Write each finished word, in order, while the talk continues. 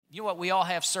You know what? We all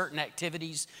have certain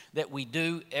activities that we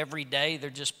do every day. They're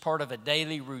just part of a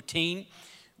daily routine.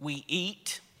 We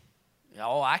eat.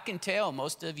 Oh, I can tell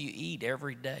most of you eat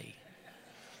every day.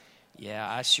 Yeah,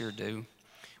 I sure do.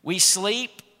 We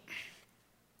sleep.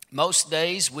 Most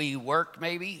days we work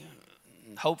maybe.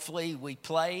 Hopefully we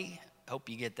play. Hope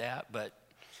you get that. But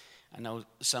I know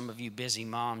some of you busy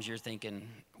moms, you're thinking,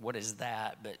 what is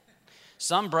that? But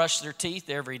some brush their teeth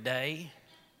every day.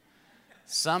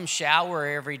 Some shower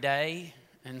every day,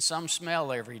 and some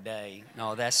smell every day.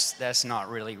 No, that's not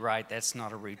really right. That's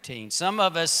not a routine. Some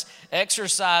of us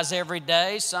exercise every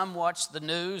day. Some watch the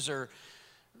news or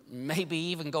maybe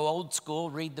even go old school,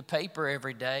 read the paper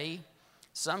every day.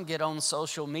 Some get on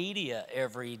social media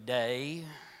every day.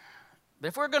 But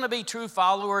if we're going to be true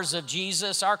followers of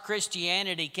Jesus, our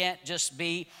Christianity can't just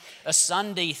be a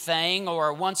Sunday thing or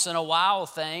a once in a while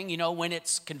thing, when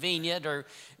it's convenient or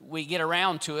we get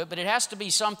around to it. But it has to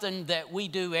be something that we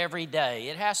do every day.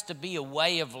 It has to be a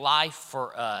way of life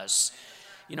for us.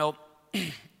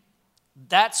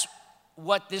 That's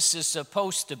what this is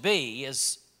supposed to be,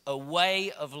 is a way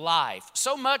of life.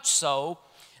 So much so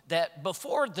that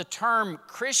before the term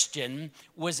Christian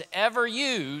was ever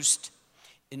used,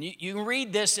 and you can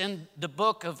read this in the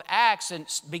book of Acts, and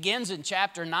it begins in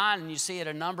chapter 9, and you see it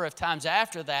a number of times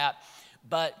after that.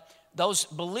 But those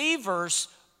believers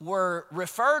were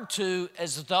referred to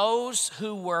as those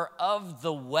who were of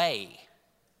the way.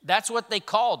 That's what they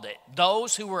called it,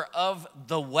 those who were of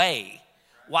the way.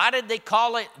 Why did they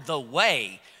call it the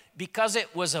way? Because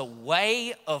it was a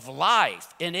way of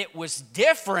life, and it was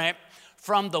different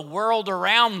from the world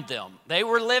around them. They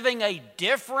were living a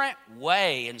different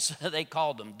way, and so they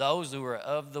called them those who were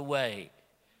of the way.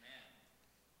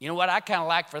 You know what? I kind of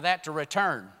like for that to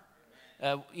return.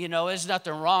 There's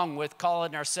nothing wrong with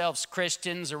calling ourselves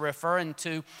Christians or referring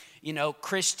to,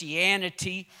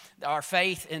 Christianity, our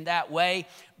faith in that way,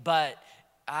 but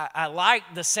I like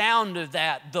the sound of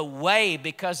that, the way,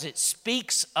 because it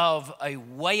speaks of a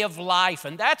way of life,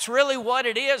 and that's really what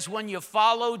it is when you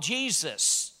follow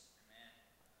Jesus.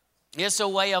 It's a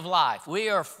way of life. We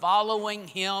are following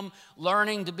Him,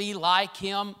 learning to be like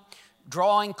Him,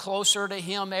 drawing closer to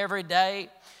Him every day.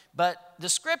 But the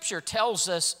Scripture tells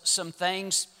us some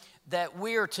things that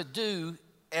we are to do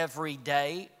every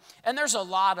day. And there's a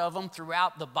lot of them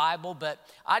throughout the Bible, but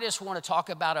I just want to talk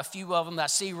about a few of them that I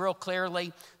see real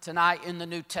clearly tonight in the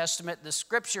New Testament. The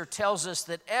Scripture tells us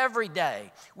that every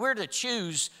day we're to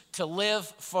choose to live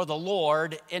for the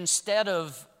Lord instead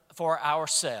of for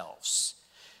ourselves.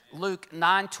 Luke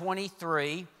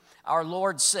 9:23, our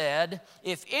Lord said,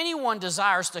 "If anyone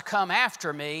desires to come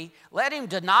after me, let him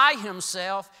deny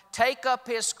himself, take up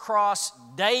his cross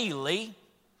daily,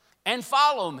 and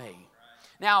follow me."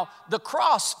 Now, the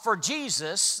cross for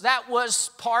Jesus, that was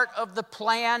part of the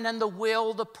plan and the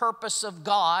will, the purpose of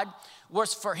God,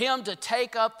 was for Him to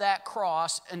take up that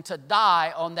cross and to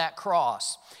die on that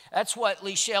cross. That's what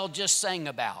Lichelle just sang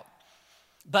about.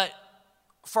 But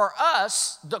for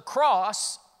us, the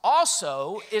cross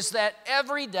also is that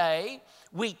every day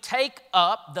we take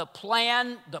up the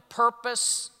plan, the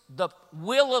purpose, the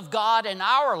will of God in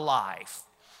our life.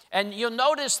 And you'll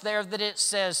notice there that it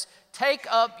says, take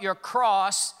up your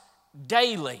cross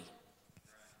daily.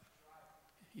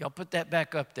 Y'all put that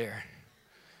back up there.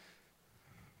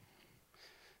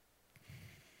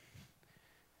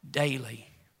 Daily.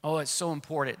 Oh, it's so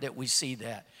important that we see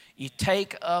that. You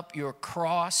take up your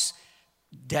cross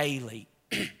daily.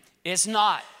 It's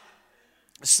not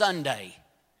Sunday.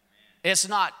 It's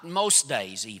not most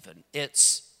days even.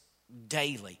 It's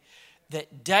daily.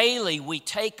 That daily we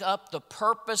take up the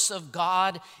purpose of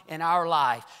God in our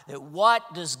life. That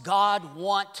what does God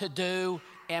want to do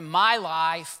in my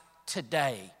life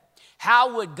today?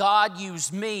 How would God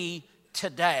use me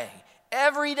today?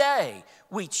 Every day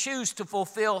we choose to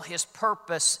fulfill His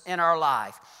purpose in our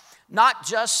life. Not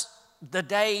just the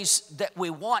days that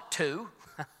we want to.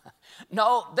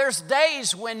 No, there's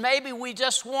days when maybe we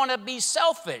just want to be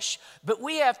selfish, but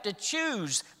we have to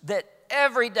choose that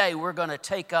every day we're going to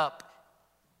take up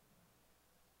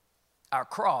our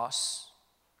cross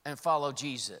and follow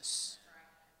Jesus.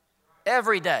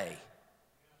 Every day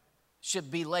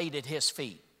should be laid at His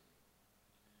feet.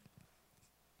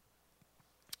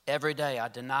 Every day I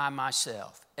deny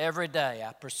myself. Every day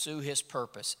I pursue His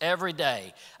purpose. Every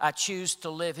day I choose to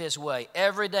live His way.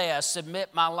 Every day I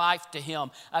submit my life to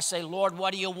Him. I say, Lord,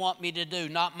 what do you want me to do?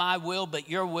 Not my will, but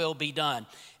your will be done.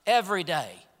 Every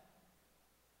day.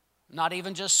 Not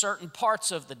even just certain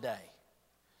parts of the day.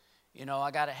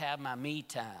 I got to have my me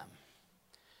time.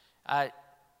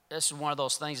 This is one of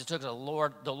those things that took the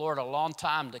Lord a long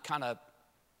time to kind of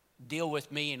deal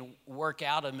with me and work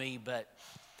out of me, but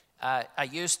I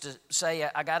used to say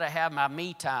I got to have my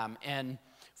me time. And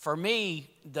for me,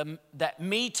 that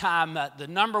me time, the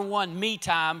number one me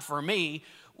time for me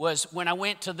was when I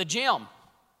went to the gym.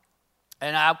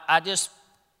 And I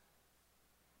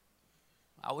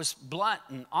was blunt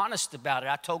and honest about it.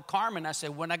 I told Carmen, I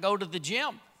said, when I go to the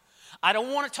gym, I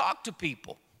don't want to talk to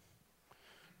people.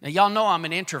 Now, y'all know I'm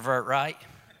an introvert, right?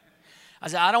 I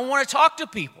said, I don't want to talk to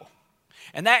people.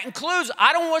 And that includes,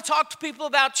 I don't want to talk to people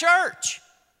about church.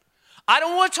 I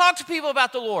don't want to talk to people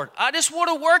about the Lord. I just want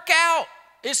to work out.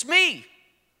 It's me.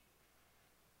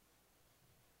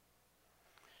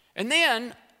 And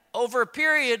then, over a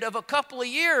period of a couple of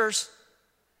years,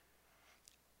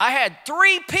 I had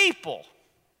 3 people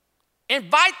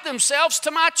invite themselves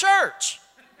to my church.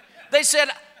 They said,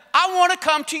 I want to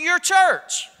come to your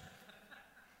church.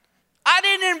 I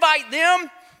didn't invite them.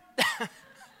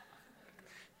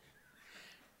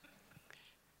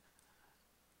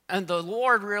 And the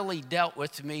Lord really dealt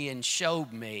with me and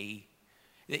showed me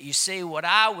that, you see, what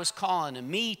I was calling a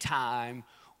me time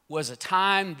was a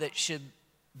time that should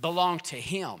belong to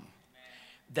Him.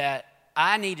 That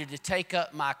I needed to take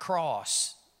up my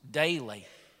cross daily,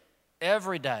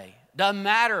 every day. Doesn't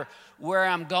matter where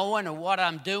I'm going or what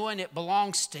I'm doing, it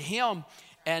belongs to Him.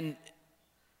 And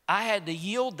I had to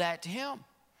yield that to Him.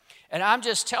 And I'm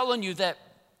just telling you that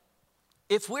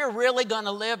if we're really going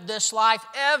to live this life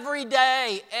every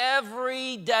day,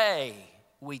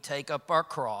 we take up our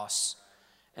cross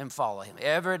and follow Him.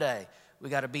 Every day, we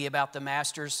got to be about the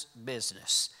Master's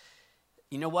business.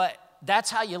 You know what? That's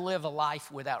how you live a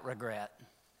life without regret.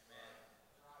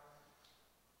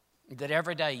 That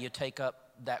every day you take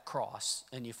up that cross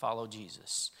and you follow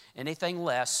Jesus. Anything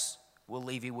less will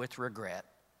leave you with regret.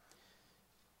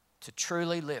 To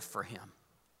truly live for Him.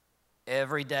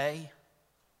 Every day,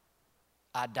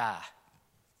 I die.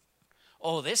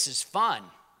 Oh, this is fun.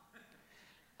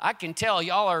 I can tell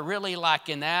y'all are really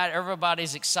liking that.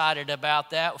 Everybody's excited about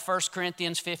that. 1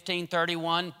 Corinthians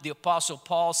 15:31, the Apostle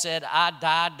Paul said, I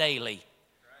die daily.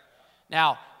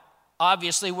 Now,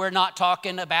 obviously, we're not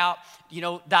talking about,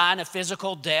 dying a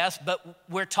physical death, but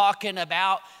we're talking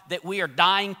about that we are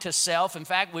dying to self. In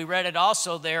fact, we read it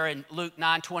also there in Luke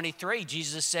 9:23.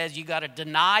 Jesus says you got to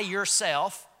deny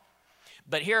yourself.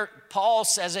 But here, Paul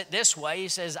says it this way. He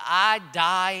says, I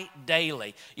die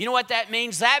daily. You know what that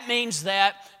means? That means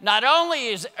that not only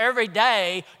is every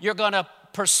day you're going to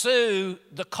pursue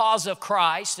the cause of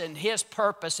Christ and His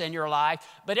purpose in your life,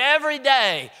 but every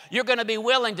day you're going to be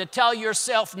willing to tell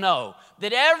yourself no.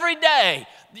 That every day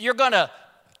you're going to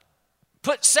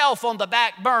put self on the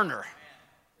back burner.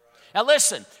 Now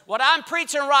listen, what I'm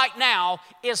preaching right now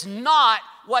is not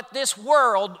what this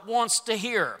world wants to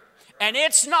hear. And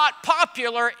it's not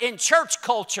popular in church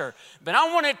culture. But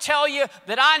I want to tell you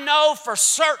that I know for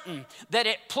certain that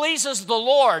it pleases the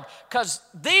Lord, because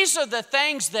these are the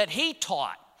things that He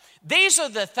taught. These are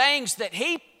the things that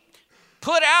He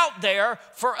put out there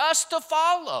for us to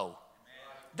follow.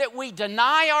 That we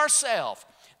deny ourselves.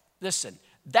 Listen,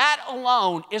 that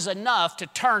alone is enough to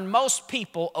turn most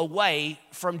people away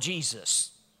from Jesus.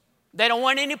 They don't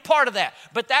want any part of that.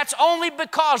 But that's only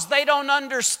because they don't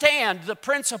understand the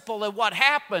principle of what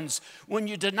happens when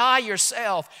you deny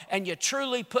yourself and you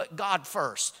truly put God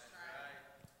first.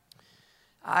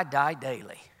 I die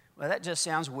daily. Well, that just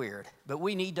sounds weird, but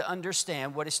we need to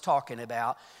understand what it's talking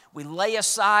about. We lay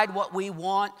aside what we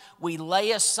want. We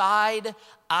lay aside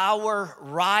our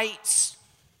rights.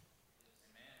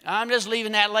 I'm just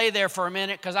leaving that lay there for a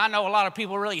minute because I know a lot of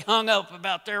people are really hung up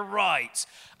about their rights.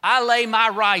 I lay my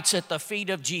rights at the feet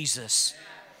of Jesus.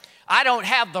 I don't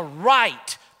have the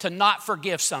right to not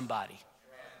forgive somebody.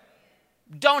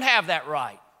 Don't have that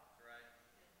right.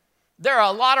 There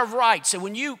are a lot of rights. And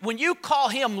when you call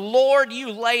Him Lord,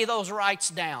 you lay those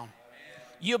rights down.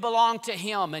 You belong to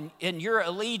Him, and your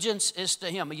allegiance is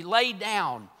to Him. You lay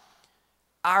down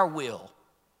our will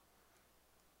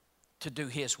to do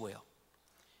His will.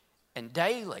 And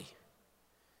daily,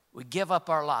 we give up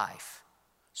our life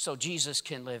so Jesus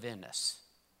can live in us.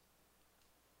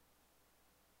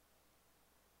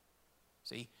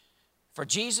 See, for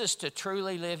Jesus to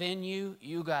truly live in you,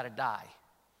 you got to die.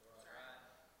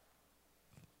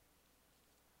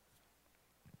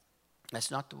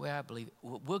 That's not the way I believe it.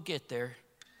 We'll get there.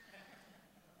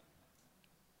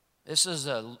 This is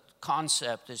a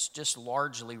concept that's just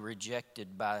largely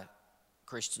rejected by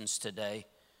Christians today.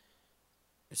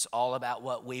 It's all about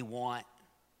what we want,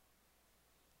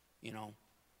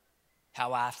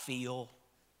 how I feel.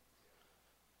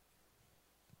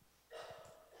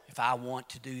 If I want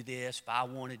to do this, if I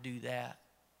want to do that.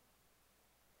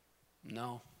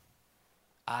 No,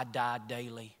 I die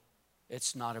daily.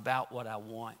 It's not about what I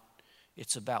want.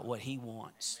 It's about what he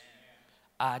wants.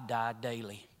 I die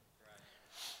daily.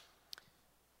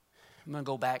 I'm going to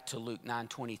go back to Luke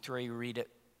 9:23, read it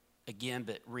again,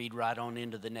 but read right on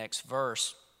into the next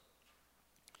verse.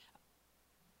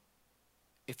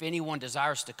 If anyone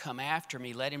desires to come after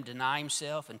me, let him deny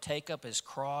himself and take up his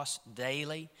cross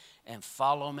daily and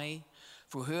follow me.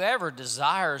 For whoever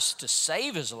desires to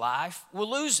save his life will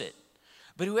lose it.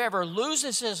 But whoever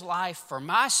loses his life for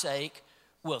my sake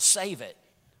will save it.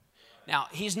 Now,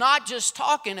 he's not just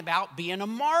talking about being a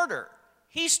martyr.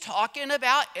 He's talking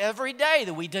about every day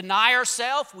that we deny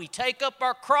ourselves, we take up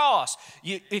our cross.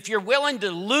 If you're willing to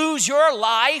lose your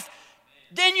life,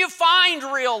 then you find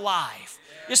real life.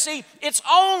 You see, it's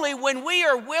only when we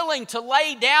are willing to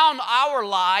lay down our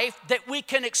life that we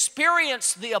can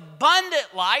experience the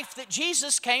abundant life that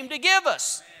Jesus came to give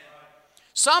us.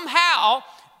 Somehow,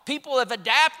 people have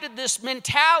adapted this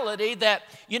mentality that,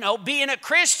 being a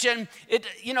Christian, it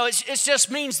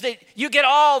just means that you get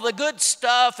all the good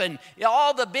stuff and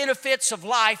all the benefits of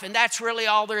life, and that's really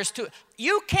all there is to it.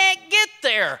 You can't get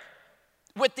there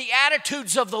with the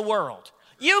attitudes of the world.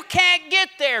 You can't get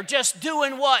there just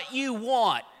doing what you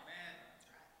want.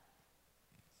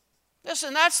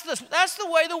 Listen, that's the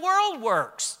way the world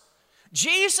works.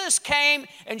 Jesus came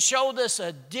and showed us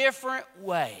a different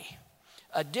way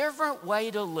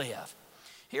to live.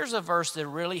 Here's a verse that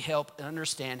really helps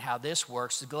understand how this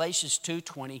works. Galatians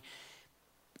 2:20.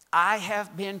 I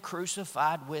have been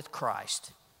crucified with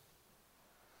Christ.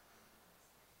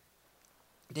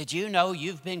 Did you know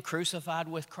you've been crucified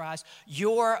with Christ?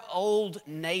 Your old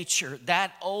nature,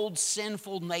 that old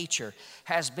sinful nature,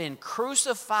 has been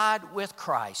crucified with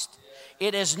Christ.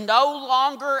 It is no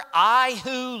longer I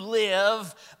who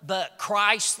live, but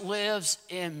Christ lives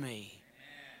in me.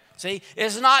 See,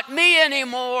 it's not me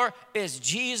anymore, it's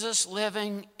Jesus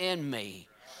living in me.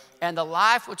 And the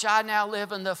life which I now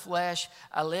live in the flesh,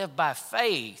 I live by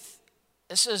faith.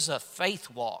 This is a faith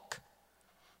walk.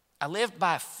 I live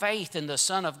by faith in the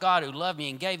Son of God who loved me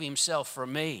and gave himself for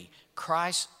me.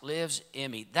 Christ lives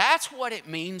in me. That's what it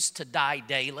means to die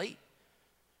daily.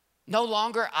 No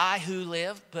longer I who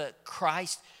live, but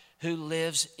Christ who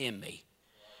lives in me.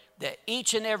 That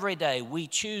each and every day we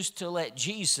choose to let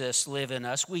Jesus live in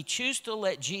us. We choose to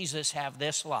let Jesus have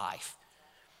this life.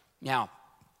 Now,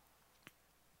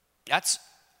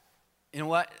 you know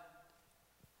what?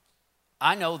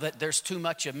 I know that there's too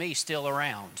much of me still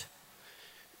around.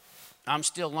 I'm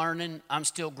still learning, I'm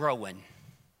still growing.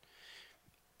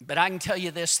 But I can tell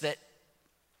you this, that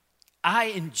I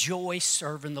enjoy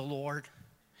serving the Lord.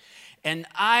 And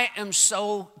I am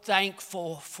so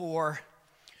thankful for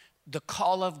the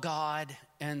call of God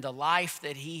and the life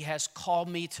that he has called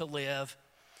me to live.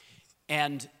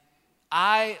 And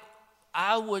I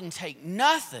wouldn't take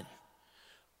nothing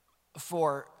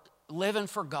for living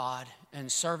for God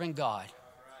and serving God.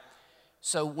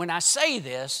 So when I say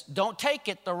this, don't take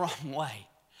it the wrong way.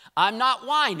 I'm not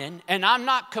whining and I'm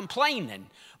not complaining,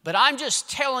 but I'm just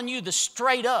telling you the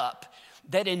straight up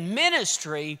that in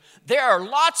ministry, there are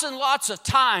lots and lots of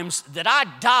times that I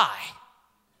die.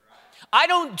 I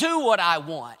don't do what I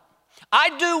want.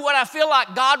 I do what I feel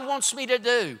like God wants me to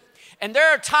do. And there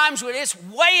are times when it's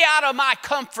way out of my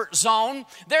comfort zone.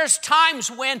 There's times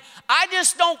when I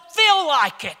just don't feel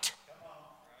like it.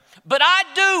 But I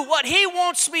do what he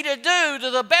wants me to do to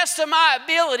the best of my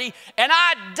ability, and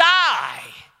I die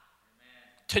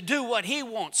to do what he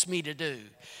wants me to do.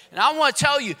 And I want to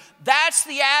tell you, that's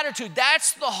the attitude,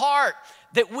 that's the heart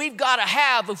that we've got to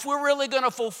have if we're really going to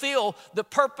fulfill the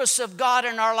purpose of God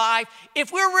in our life,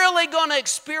 if we're really going to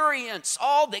experience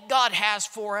all that God has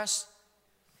for us.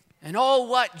 And oh,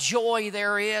 what joy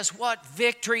there is, what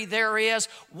victory there is,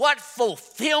 what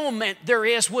fulfillment there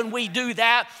is when we do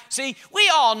that. See,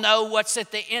 we all know what's at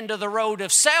the end of the road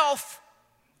of self.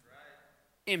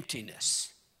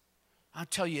 Emptiness. I'll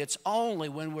tell you, it's only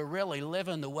when we're really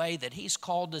living the way that he's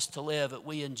called us to live that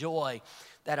we enjoy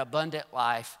that abundant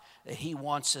life that he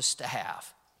wants us to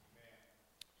have.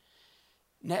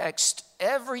 Next,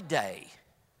 every day,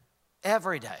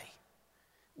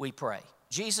 we pray.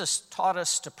 Jesus taught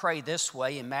us to pray this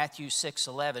way in Matthew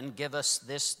 6:11, give us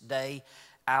this day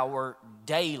our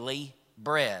daily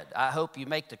bread. I hope you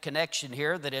make the connection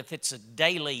here that if it's a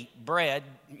daily bread,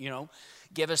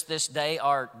 give us this day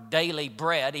our daily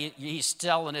bread. He's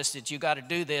telling us that you got to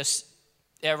do this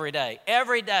every day.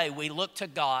 Every day we look to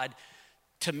God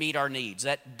to meet our needs.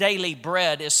 That daily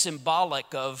bread is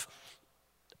symbolic of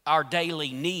our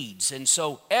daily needs. And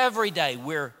so every day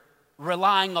we're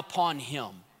relying upon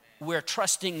him. We're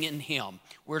trusting in him.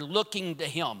 We're looking to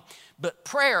him. But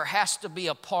prayer has to be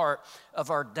a part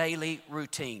of our daily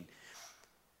routine.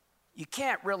 You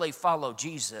can't really follow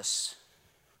Jesus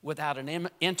without an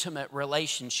intimate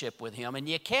relationship with him. And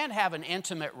you can't have an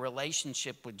intimate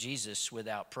relationship with Jesus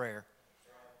without prayer.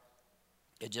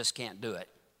 You just can't do it.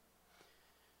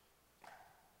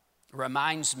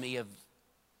 Reminds me of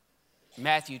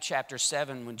Matthew chapter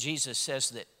 7 when Jesus says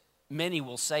that many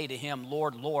will say to him,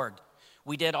 Lord, Lord,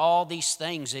 we did all these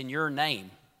things in your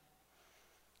name.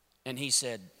 And he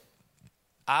said,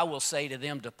 I will say to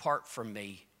them, depart from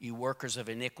me, you workers of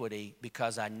iniquity,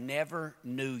 because I never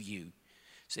knew you.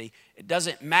 See, it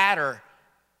doesn't matter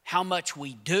how much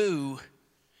we do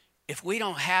if we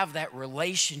don't have that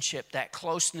relationship, that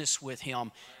closeness with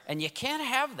him. And you can't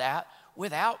have that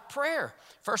without prayer.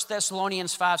 1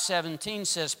 Thessalonians 5:17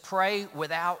 says, pray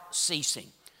without ceasing.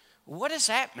 What does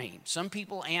that mean? Some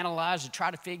people analyze and try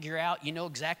to figure out,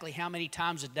 exactly how many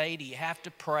times a day do you have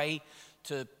to pray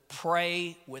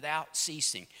without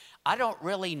ceasing. I don't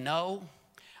really know.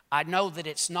 I know that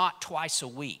it's not twice a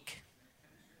week.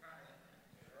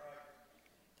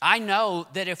 I know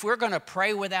that if we're going to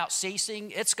pray without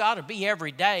ceasing, it's got to be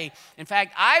every day. In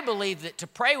fact, I believe that to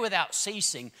pray without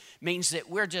ceasing means that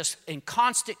we're just in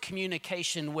constant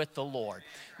communication with the Lord.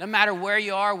 No matter where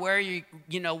you are,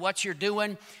 what you're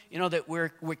doing,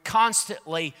 that we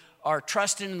constantly are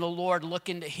trusting in the Lord,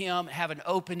 looking to him, have an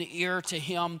open ear to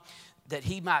him, that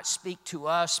he might speak to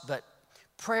us. But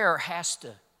prayer has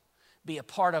to be a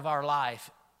part of our life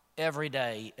every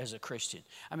day as a Christian.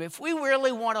 I mean, if we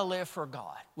really want to live for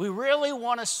God, we really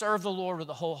want to serve the Lord with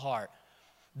the whole heart,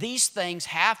 these things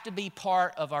have to be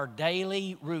part of our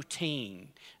daily routine.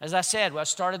 As I said when I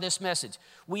started this message,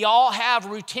 we all have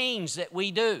routines that we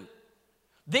do.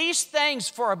 These things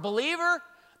for a believer,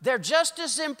 they're just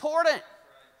as important.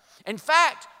 In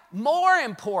fact, more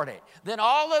important than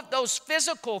all of those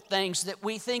physical things that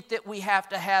we think that we have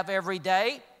to have every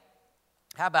day.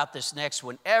 How about this next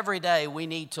one? Every day we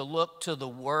need to look to the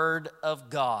Word of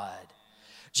God.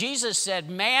 Jesus said,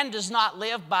 man does not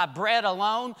live by bread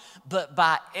alone, but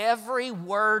by every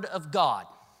word of God.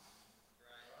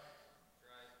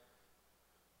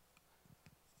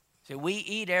 See, we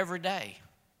eat every day.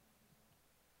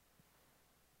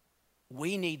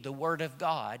 We need the Word of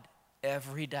God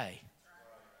every day.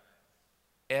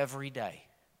 Every day.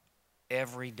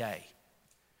 Every day.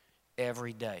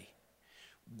 Every day.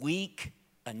 Weak,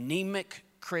 anemic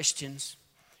Christians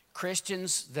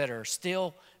that are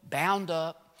still bound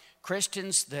up,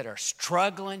 Christians that are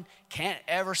struggling, can't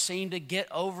ever seem to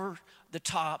get over the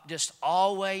top, just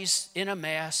always in a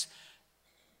mess.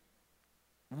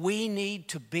 We need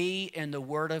to be in the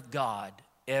Word of God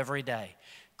every day.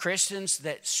 Christians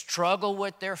that struggle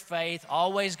with their faith,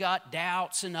 always got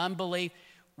doubts and unbelief,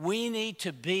 we need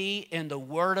to be in the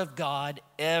Word of God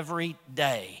every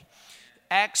day.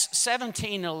 Acts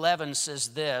 17:11 says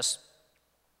this,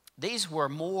 these were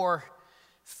more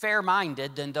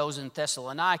fair-minded than those in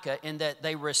Thessalonica in that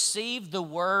they received the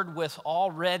word with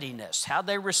all readiness. How'd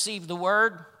they receive the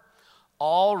word?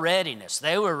 All readiness.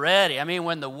 They were ready. I mean,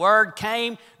 when the word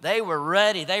came, they were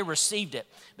ready. They received it.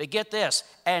 But get this,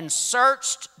 and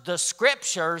searched the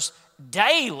scriptures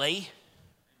daily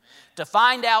to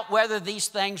find out whether these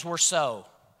things were so.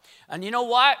 And you know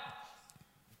what?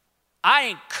 I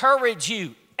encourage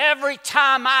you, every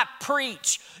time I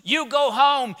preach, you go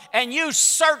home and you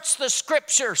search the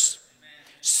scriptures. Amen.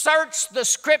 Search the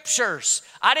scriptures.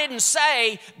 I didn't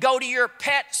say go to your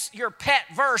pet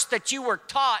verse that you were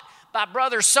taught by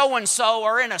brother so-and-so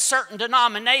or in a certain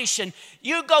denomination.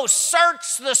 You go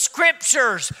search the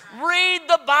scriptures. Read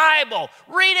the Bible.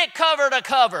 Read it cover to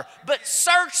cover. But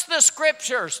search the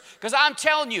scriptures, because I'm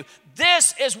telling you,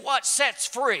 this is what sets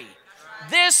free.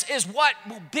 This is what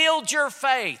will build your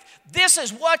faith. This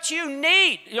is what you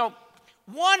need.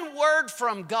 One word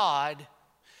from God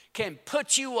can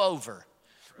put you over.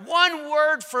 One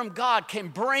word from God can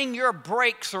bring your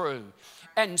breakthrough.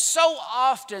 And so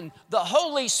often the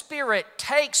Holy Spirit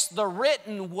takes the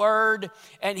written word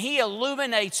and He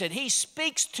illuminates it. He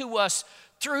speaks to us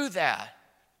through that.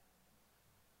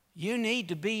 You need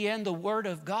to be in the Word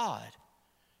of God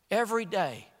every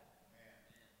day.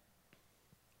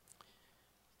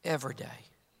 Every day.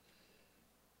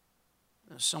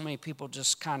 So many people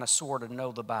just kind of sort of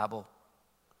know the Bible.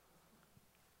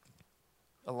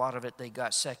 A lot of it they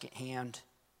got secondhand.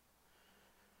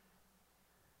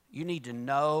 You need to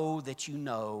know that you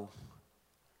know.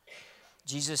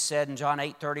 Jesus said in John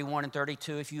 8:31 and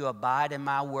 32, if you abide in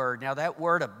my word. Now that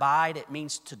word abide, it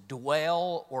means to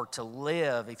dwell or to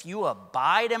live. If you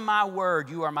abide in my word,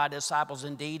 you are my disciples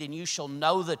indeed, and you shall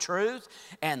know the truth,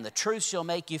 and the truth shall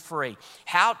make you free.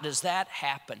 How does that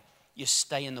happen? You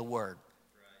stay in the word.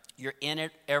 You're in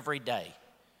it every day.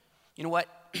 You know what?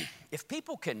 If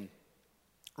people can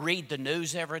read the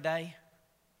news every day,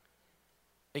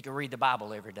 He can read the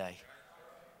Bible every day.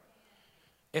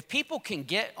 If people can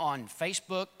get on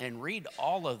Facebook and read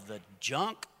all of the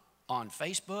junk on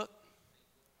Facebook,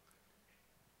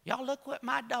 y'all look what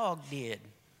my dog did.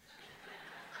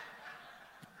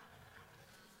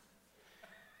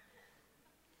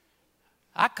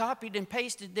 I copied and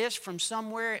pasted this from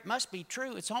somewhere. It must be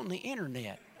true. It's on the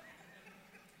internet.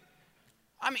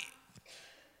 I mean,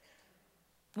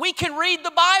 we can read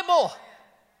the Bible.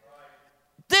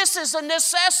 This is a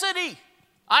necessity.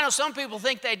 I know some people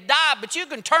think they die, but you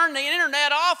can turn the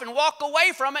internet off and walk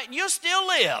away from it and you'll still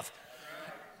live.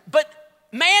 But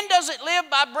man doesn't live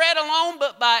by bread alone,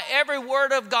 but by every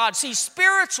word of God. See,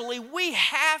 spiritually, we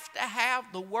have to have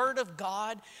the word of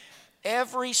God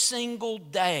every single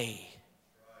day.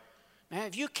 Man,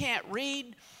 if you can't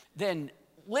read, then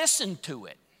listen to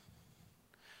it.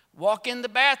 Walk in the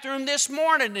bathroom this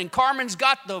morning and Carmen's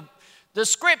got the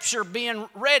scripture being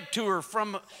read to her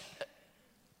from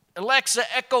Alexa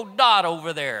Echo Dot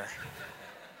over there.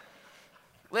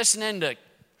 Listening to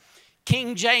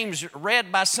King James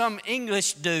read by some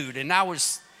English dude, and I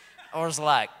was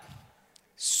like,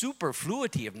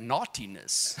 superfluity of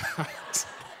naughtiness.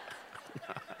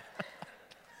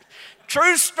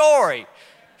 True story.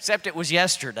 Except it was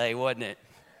yesterday, wasn't it?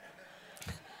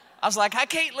 I was like, I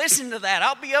can't listen to that.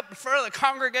 I'll be up in front of the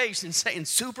congregation saying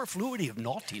superfluity of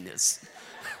naughtiness.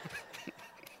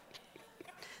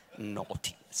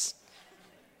 Naughtiness.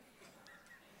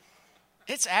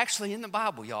 It's actually in the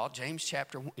Bible, y'all. James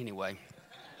chapter 1. Anyway,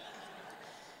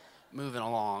 moving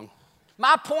along.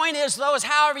 My point is, though, is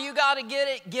however you got to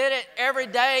get it every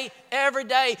day, every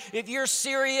day. If you're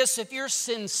serious, if you're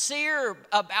sincere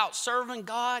about serving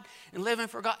God and living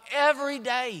for God, every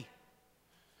day.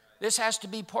 This has to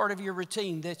be part of your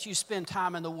routine, that you spend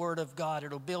time in the Word of God.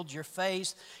 It'll build your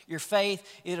faith.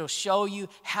 It'll show you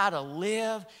how to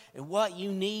live and what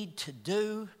you need to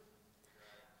do.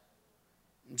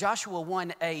 Joshua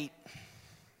 1:8.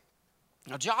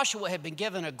 Now, Joshua had been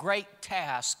given a great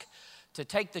task to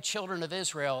take the children of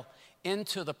Israel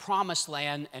into the promised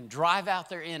land and drive out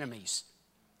their enemies.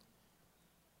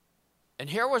 And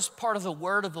here was part of the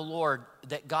word of the Lord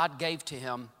that God gave to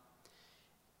him,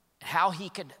 how he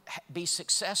could be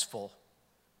successful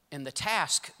in the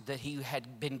task that he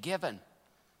had been given.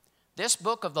 This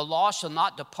book of the law shall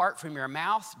not depart from your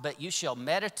mouth, but you shall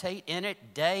meditate in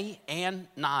it day and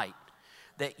night,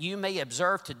 that you may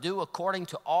observe to do according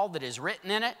to all that is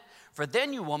written in it. For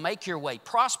then you will make your way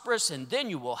prosperous, and then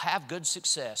you will have good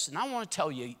success. And I want to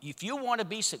tell you, if you want to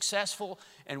be successful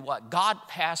in what God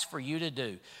has for you to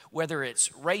do, whether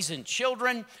it's raising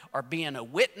children or being a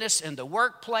witness in the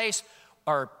workplace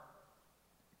or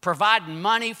providing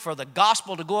money for the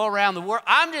gospel to go around the world,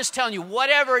 I'm just telling you,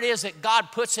 whatever it is that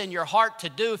God puts in your heart to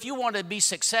do, if you want to be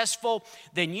successful,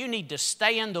 then you need to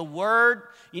stay in the Word.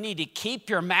 You need to keep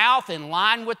your mouth in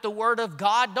line with the Word of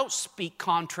God. Don't speak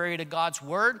contrary to God's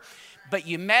Word, but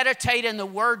you meditate in the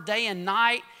Word day and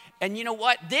night. And you know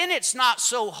what? Then it's not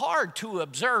so hard to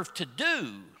observe to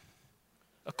do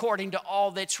according to all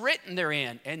that's written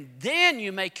therein. And then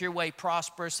you make your way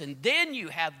prosperous, and then you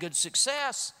have good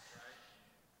success.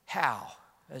 How?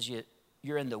 As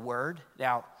you're in the Word.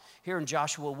 Now, here in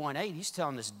Joshua 1:8, he's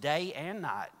telling us day and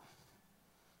night.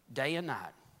 Day and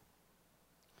night.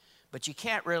 But you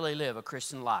can't really live a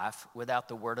Christian life without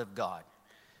the Word of God.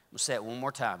 We'll say it one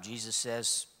more time. Jesus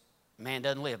says, man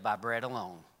doesn't live by bread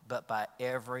alone, but by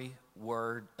every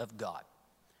word of God.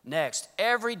 Next,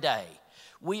 every day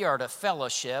we are to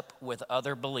fellowship with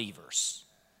other believers.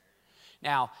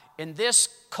 Now, in this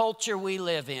culture we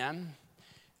live in,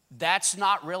 that's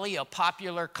not really a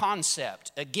popular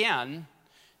concept. Again,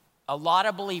 a lot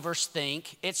of believers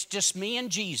think it's just me and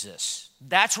Jesus.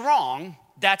 That's wrong.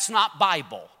 That's not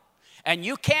Bible. And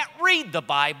you can't read the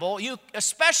Bible, you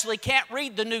especially can't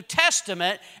read the New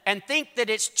Testament and think that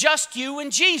it's just you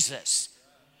and Jesus.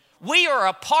 We are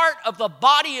a part of the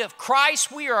body of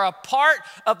Christ. We are a part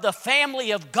of the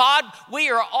family of God. We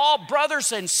are all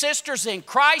brothers and sisters in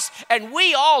Christ, and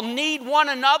we all need one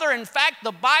another. In fact,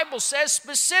 the Bible says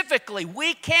specifically,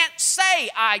 we can't say,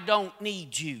 I don't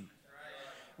need you.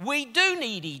 We do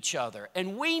need each other,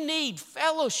 and we need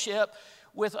fellowship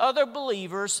with other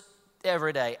believers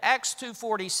every day. Acts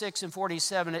 2:46 and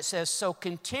 47, it says, so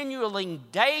continuing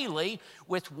daily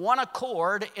with one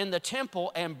accord in the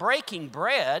temple and breaking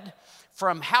bread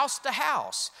from house to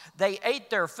house, they ate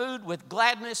their food with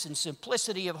gladness and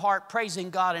simplicity of heart,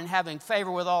 praising God and having favor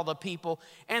with all the people.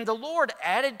 And the Lord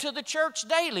added to the church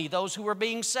daily those who were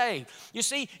being saved. You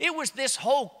see, it was this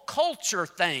whole culture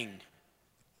thing,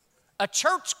 a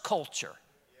church culture.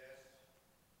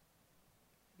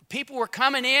 People were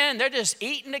coming in, they're just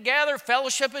eating together,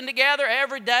 fellowshipping together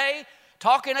every day,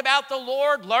 talking about the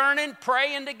Lord, learning,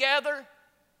 praying together.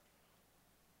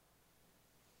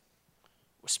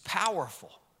 It was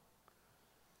powerful.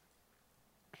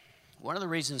 One of the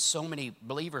reasons so many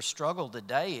believers struggle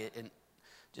today and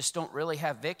just don't really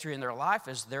have victory in their life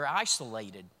is they're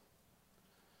isolated.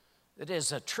 It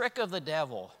is a trick of the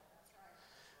devil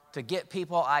to get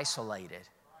people isolated.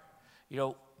 You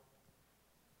know,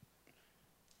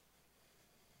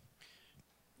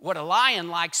 what a lion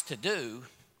likes to do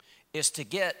is to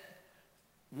get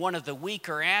one of the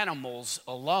weaker animals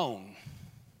alone.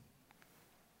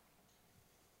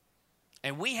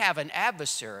 And we have an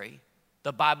adversary,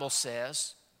 the Bible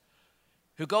says,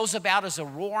 who goes about as a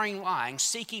roaring lion,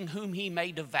 seeking whom he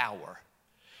may devour.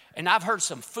 And I've heard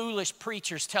some foolish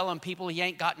preachers telling people he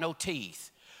ain't got no teeth.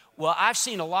 Well, I've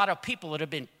seen a lot of people that have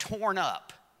been torn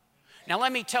up. Now,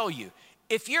 let me tell you,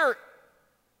 if you're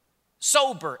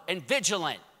sober and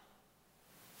vigilant,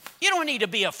 you don't need to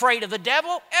be afraid of the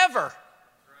devil, ever.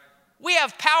 We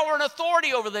have power and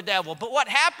authority over the devil. But what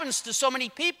happens to so many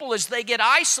people is they get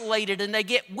isolated and they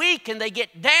get weak and they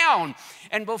get down.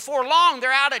 And before long,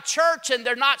 they're out of church and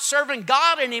they're not serving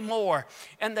God anymore.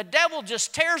 And the devil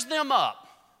just tears them up.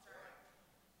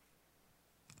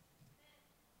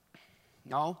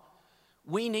 No,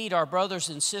 we need our brothers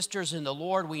and sisters in the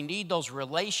Lord. We need those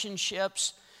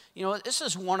relationships. You know, this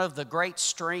is one of the great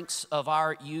strengths of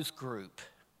our youth group.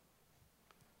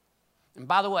 And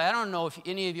by the way, I don't know if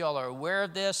any of y'all are aware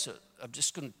of this. I'm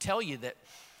just going to tell you that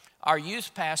our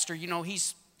youth pastor, you know,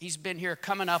 he's been here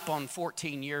coming up on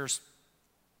 14 years.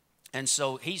 And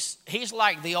so he's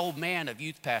like the old man of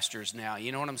youth pastors now.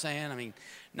 You know what I'm saying? I mean,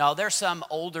 no, there's some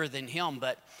older than him,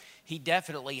 but he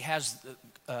definitely has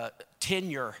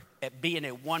tenure at being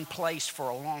at one place for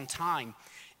a long time.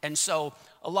 And so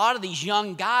a lot of these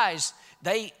young guys,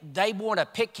 they want to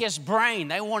pick his brain.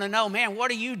 They want to know, man, what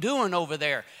are you doing over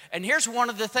there? And here's one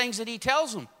of the things that he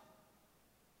tells them.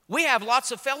 We have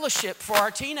lots of fellowship for our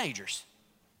teenagers.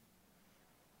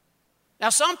 Now,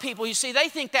 some people, you see, they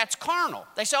think that's carnal.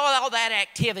 They say, oh, all that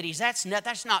activities, that's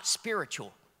not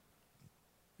spiritual.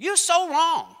 You're so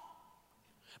wrong.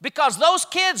 Because those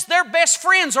kids, their best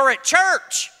friends are at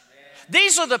church.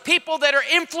 These are the people that are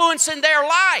influencing their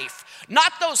life.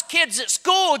 Not those kids at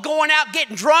school going out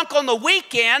getting drunk on the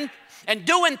weekend and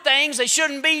doing things they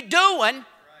shouldn't be doing.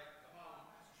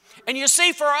 And you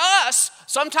see, for us,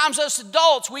 sometimes us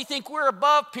adults, we think we're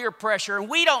above peer pressure and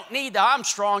we don't need that. I'm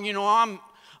strong, you know,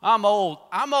 I'm old.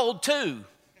 I'm old too.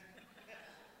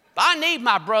 I need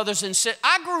my brothers and sisters.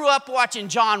 I grew up watching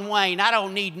John Wayne. I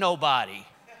don't need nobody.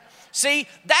 See,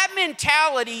 that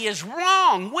mentality is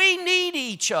wrong. We need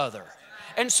each other.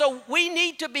 And so we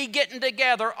need to be getting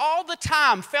together all the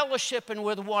time, fellowshipping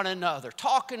with one another,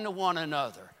 talking to one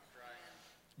another,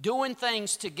 doing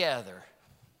things together.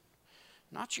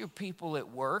 Not your people at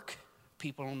work,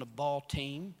 people on the ball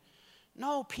team.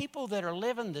 No, people that are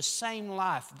living the same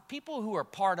life, people who are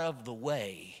part of the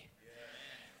way.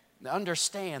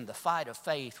 Understand the fight of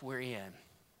faith we're in.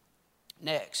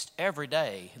 Next, every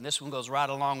day, and this one goes right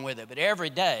along with it, but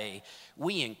every day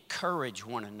we encourage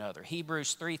one another.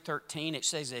 Hebrews 3:13, it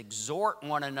says, exhort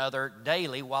one another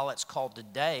daily while it's called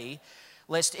today,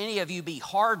 lest any of you be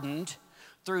hardened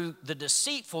through the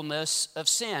deceitfulness of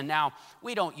sin. Now,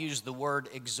 we don't use the word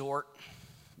exhort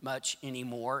much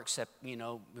anymore, except, you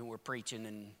know, when we're preaching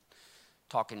and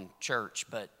talking church,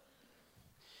 but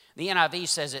the NIV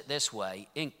says it this way,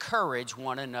 encourage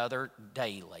one another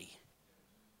daily.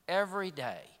 Every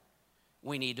day,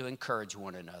 we need to encourage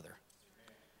one another.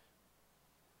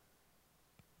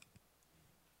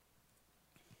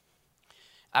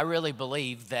 I really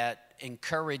believe that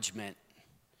encouragement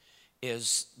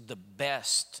is the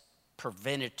best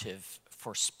preventative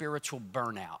for spiritual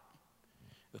burnout.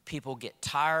 If people get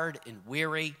tired and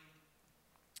weary,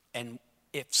 and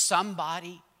if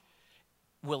somebody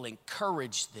will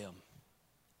encourage them,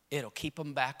 it'll keep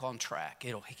them back on track.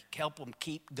 It'll help them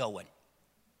keep going.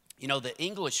 You know, the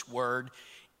English word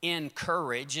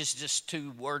encourage is just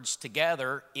two words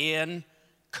together,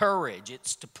 encourage.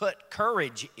 It's to put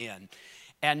courage in.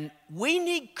 And we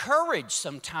need courage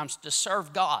sometimes to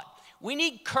serve God. We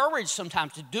need courage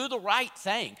sometimes to do the right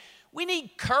thing. We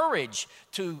need courage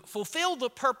to fulfill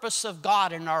the purpose of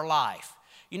God in our life.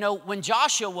 You know, when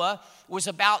Joshua was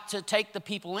about to take the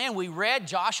people in, we read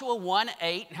Joshua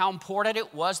 1:8 and how important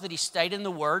it was that he stayed in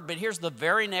the word. But here's the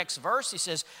very next verse. He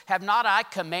says, have not I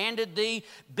commanded thee,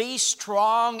 be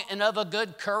strong and of a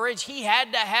good courage? He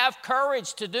had to have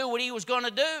courage to do what he was going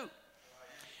to do.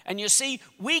 And you see,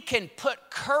 we can put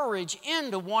courage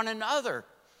into one another.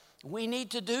 We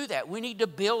need to do that. We need to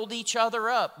build each other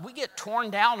up. We get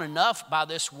torn down enough by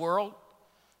this world.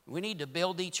 We need to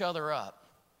build each other up.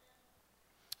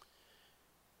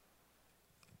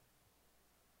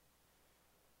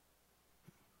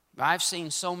 I've seen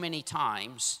so many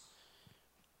times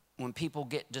when people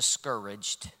get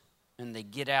discouraged and they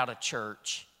get out of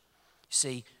church,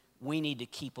 see, we need to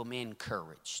keep them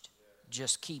encouraged.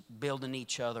 Just keep building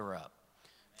each other up.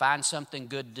 Find something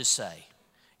good to say.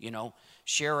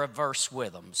 Share a verse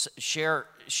with them.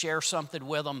 Share something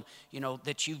with them,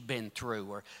 that you've been through.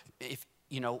 Or if,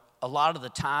 a lot of the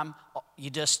time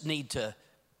you just need to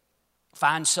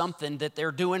find something that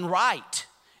they're doing right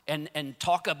and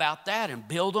talk about that and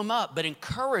build them up, but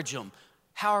encourage them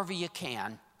however you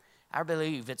can. I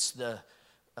believe it's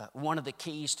one of the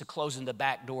keys to closing the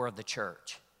back door of the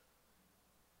church.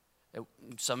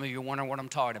 Some of you are wondering what I'm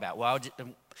talking about. Well,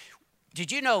 did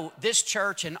you know this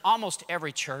church and almost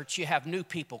every church, you have new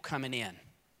people coming in.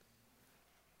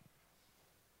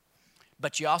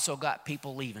 But you also got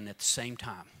people leaving at the same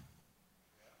time.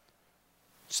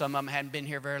 Some of them hadn't been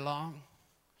here very long.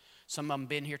 Some of them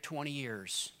been here 20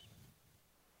 years.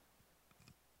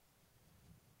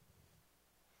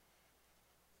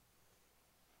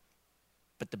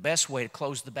 But the best way to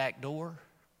close the back door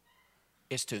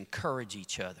is to encourage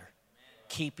each other.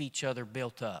 Keep each other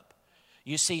built up.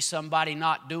 You see somebody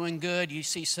not doing good, you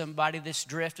see somebody that's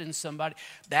drifting,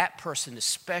 that person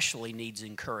especially needs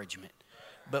encouragement.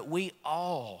 But we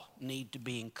all need to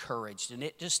be encouraged, and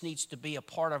it just needs to be a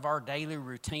part of our daily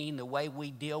routine, the way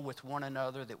we deal with one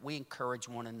another, that we encourage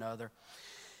one another.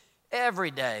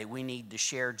 Every day we need to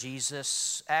share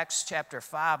Jesus. Acts chapter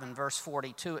 5 and verse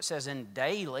 42, it says, "And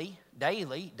daily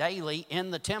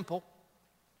in the temple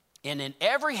and in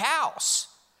every house,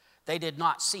 they did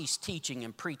not cease teaching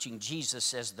and preaching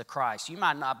Jesus as the Christ." You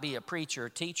might not be a preacher or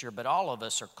teacher, but all of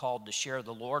us are called to share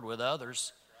the Lord with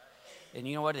others. And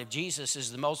you know what? If Jesus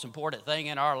is the most important thing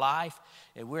in our life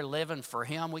and we're living for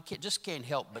Him, we just can't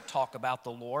help but talk about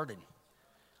the Lord and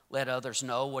let others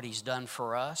know what He's done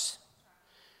for us.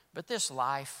 But this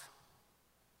life,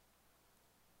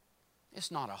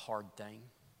 it's not a hard thing.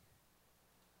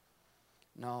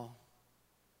 No.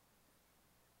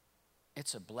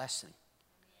 It's a blessing.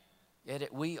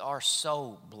 We are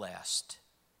so blessed.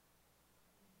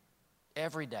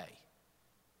 Every day,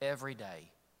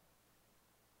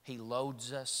 He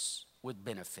loads us with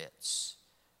benefits.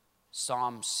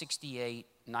 Psalm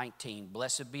 68:19,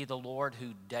 "Blessed be the Lord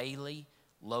who daily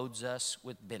loads us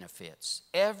with benefits."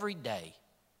 Every day,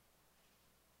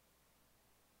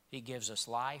 He gives us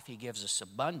life. He gives us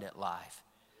abundant life.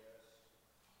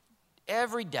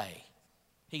 Every day,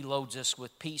 He loads us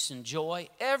with peace and joy.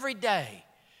 Every day,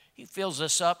 He fills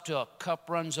us up till a cup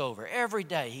runs over. Every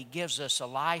day, He gives us a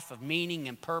life of meaning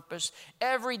and purpose.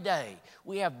 Every day,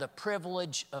 we have the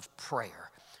privilege of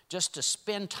prayer, just to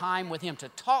spend time with Him, to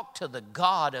talk to the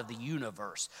God of the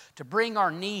universe, to bring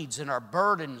our needs and our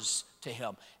burdens to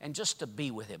Him, and just to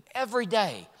be with Him. Every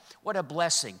day, what a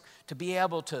blessing to be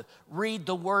able to read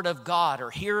the Word of God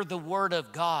or hear the Word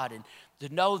of God and to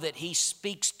know that He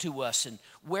speaks to us, and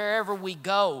wherever we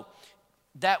go,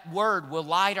 that Word will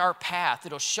light our path.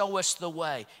 It'll show us the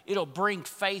way. It'll bring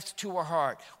faith to our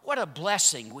heart. What a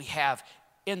blessing we have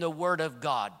in the Word of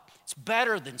God. It's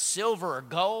better than silver or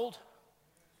gold.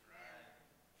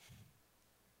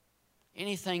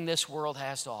 Anything this world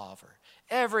has to offer.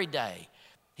 Every day,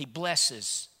 He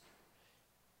blesses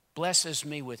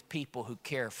me with people who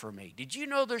care for me. Did you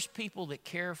know there's people that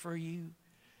care for you?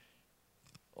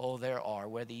 Oh, there are,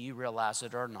 whether you realize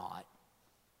it or not.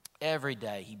 Every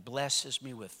day, He blesses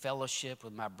me with fellowship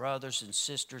with my brothers and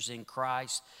sisters in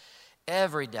Christ.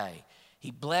 Every day, He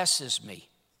blesses me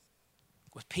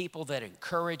with people that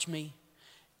encourage me.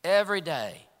 Every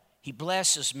day, He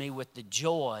blesses me with the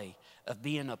joy of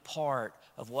being a part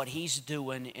of what He's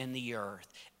doing in the earth.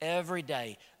 Every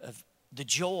day, of the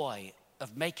joy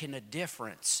of making a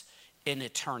difference in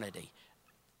eternity.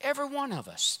 Every one of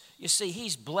us. You see,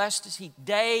 He's blessed us.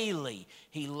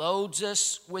 He loads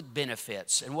us with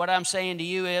benefits. And what I'm saying to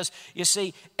you is, you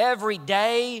see, every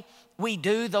day we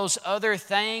do those other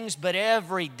things, but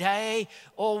every day,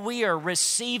 we are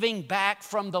receiving back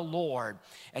from the Lord.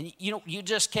 And you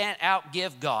just can't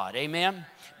outgive God. Amen?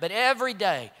 But every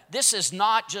day, this is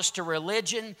not just a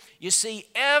religion. You see,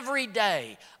 every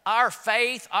day, our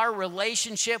faith, our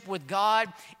relationship with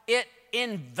God, it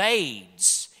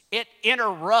invades. It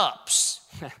interrupts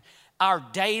our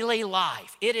daily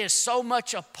life. It is so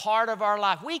much a part of our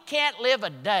life. We can't live a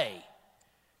day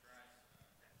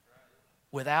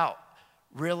without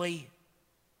really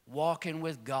walking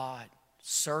with God,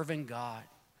 serving God,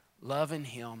 loving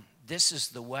Him. This is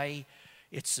the way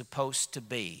it's supposed to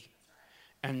be.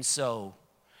 And so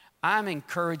I'm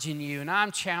encouraging you and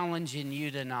I'm challenging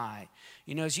you tonight.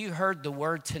 You know, as you heard the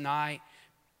word tonight,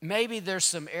 maybe there's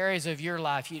some areas of your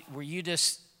life where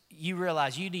you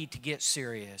realize you need to get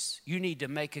serious. You need to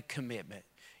make a commitment.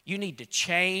 You need to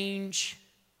change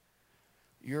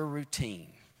your routine.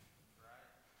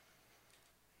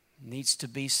 Needs to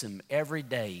be some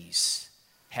everydays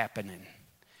happening.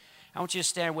 I want you to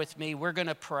stand with me. We're going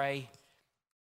to pray.